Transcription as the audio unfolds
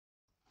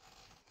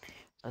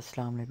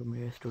अस्सलाम वालेकुम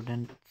dear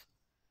students.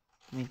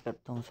 उम्मीद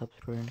करता हूँ सब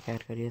स्टूडेंट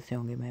खैर खैरियत से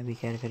होंगे। मैं भी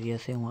खैर खैरियत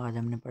से हूँ। आज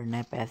हमने पढ़ना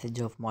है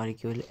passage of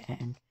molecule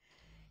and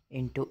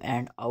into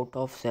and out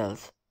of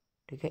sales.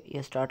 ठीक है,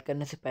 ये स्टार्ट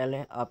करने से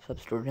पहले आप सब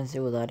स्टूडेंट से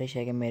गुजारिश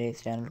है कि मेरे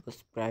इस चैनल को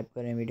सब्सक्राइब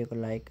करें, वीडियो को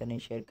लाइक करें,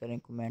 शेयर करें,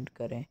 कमेंट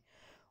करें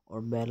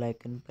और बेल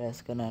आइकन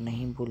प्रेस करना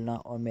नहीं भूलना।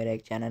 और मेरा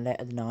एक चैनल है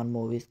अदनान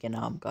मूवीज़ के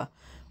नाम का,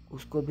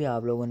 उसको भी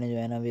आप लोगों ने जो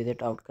है ना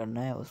विज़िट आउट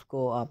करना है,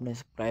 उसको आपने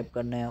सब्सक्राइब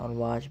करना है और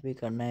वॉच भी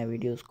करना है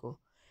वीडियोज़ को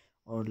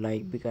और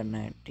लाइक भी करना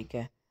है। ठीक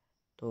है,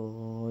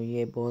 तो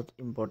ये बहुत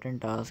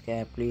इम्पोर्टेंट टास्क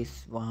है। प्लीज़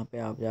वहाँ पे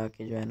आप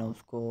जाके जो है ना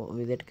उसको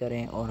विज़िट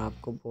करें और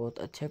आपको बहुत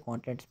अच्छे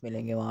कंटेंट्स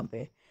मिलेंगे वहाँ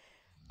पे।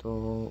 तो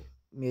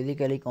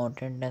म्यूज़िकली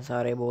कंटेंट है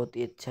सारे, बहुत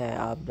ही अच्छा है,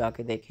 आप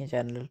जाके देखें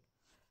चैनल।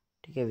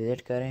 ठीक है,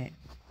 विज़िट करें।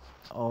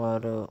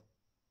 और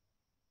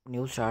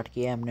न्यू स्टार्ट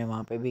किया है हमने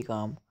वहाँ पे भी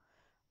काम।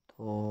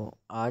 तो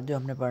आज जो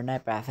हमने पढ़ना है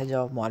passage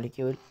of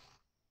molecule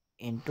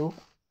into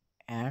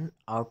and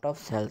out of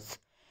sales.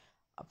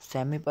 अब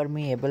सेमी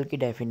परमिएबल की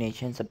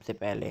डेफिनेशन सबसे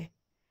पहले।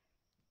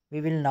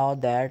 We will know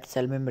that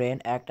cell membrane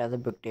act as a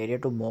bacteria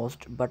to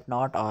most but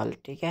not all।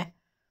 ठीक है,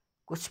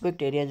 कुछ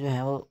बैक्टीरिया जो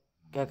हैं वो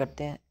क्या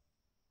करते हैं,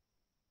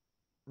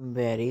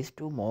 varies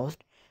to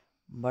most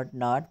but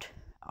not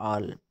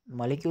all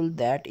molecule।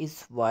 That is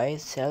why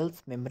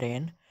cells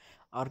membrane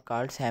are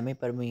called semi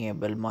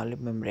permeable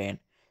membrane।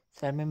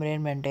 Cell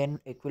membrane maintain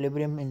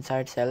equilibrium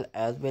inside cell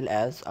as well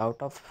as out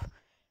of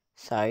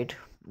sight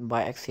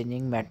by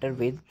exchanging matter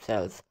with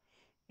cells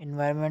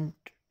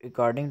environment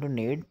according to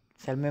need.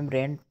 Cell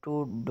membrane to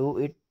do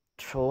it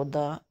through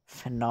the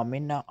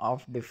phenomena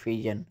of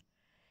diffusion,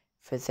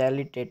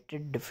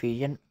 facilitated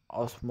diffusion,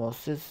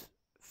 osmosis,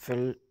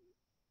 filtration,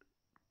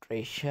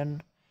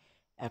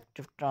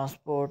 active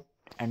transport,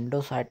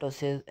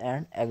 endocytosis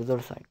and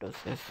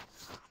exocytosis।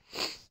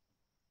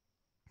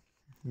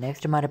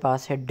 Next हमारे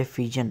पास है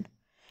diffusion.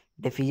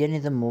 Diffusion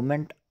is a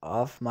movement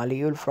of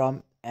molecule from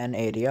an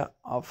area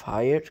of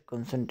higher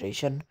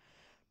concentration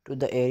to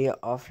the area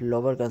of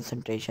lower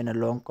concentration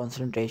along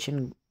concentration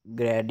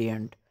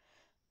gradient।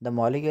 The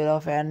molecule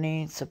of any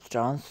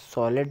substance,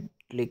 solid,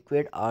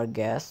 liquid or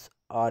gas,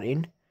 are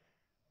in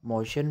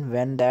motion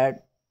when that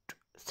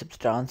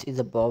substance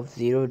is above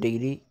 0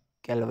 degree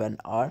Kelvin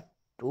or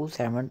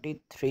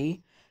 273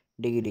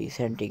 degree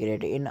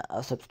centigrade in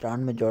a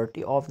substance.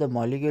 Majority of the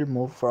molecule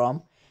move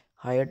from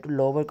higher to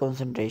lower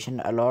concentration.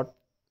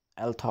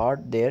 Although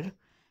there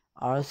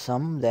are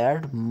some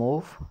that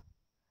move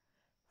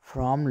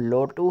from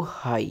low to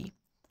high,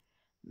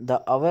 the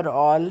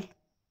overall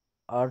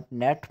और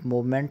net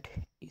movement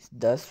is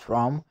दस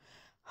from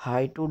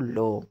high to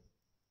low.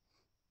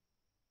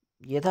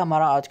 ये था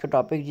हमारा आज का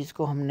topic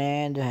जिसको हमने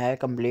जो है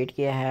कंप्लीट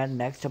किया है।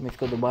 नेक्स्ट हम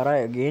इसको दोबारा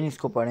अगेन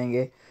इसको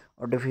पढ़ेंगे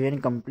और डिफिजन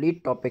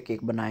कंप्लीट टॉपिक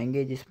एक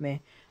बनाएंगे जिसमें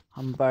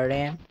हम पढ़ रहे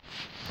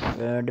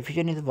हैं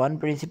diffusion is one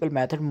principal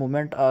method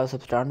movement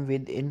substance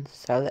with in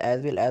cell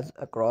as well as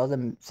across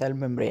the cell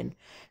membrane.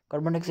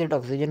 Carbon dioxide,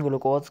 oxygen,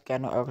 glucose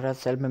can across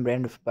cell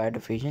membrane by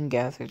diffusion.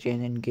 Gas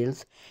exchange in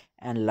gills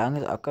and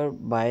lungs occur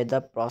by the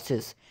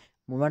process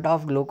movement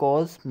of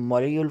glucose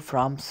molecule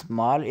from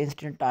small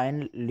intestine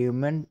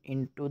lumen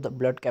into the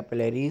blood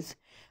capillaries.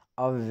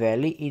 A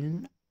valley in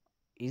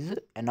is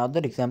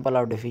another example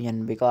of diffusion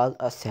because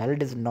a cell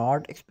does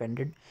not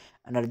expend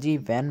energy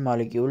when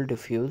molecule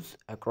diffuse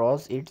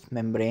across its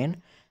membrane.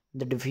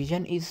 The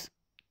diffusion is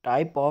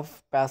type of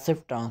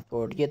passive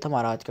transport। ये था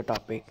हमारा आज का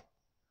topic.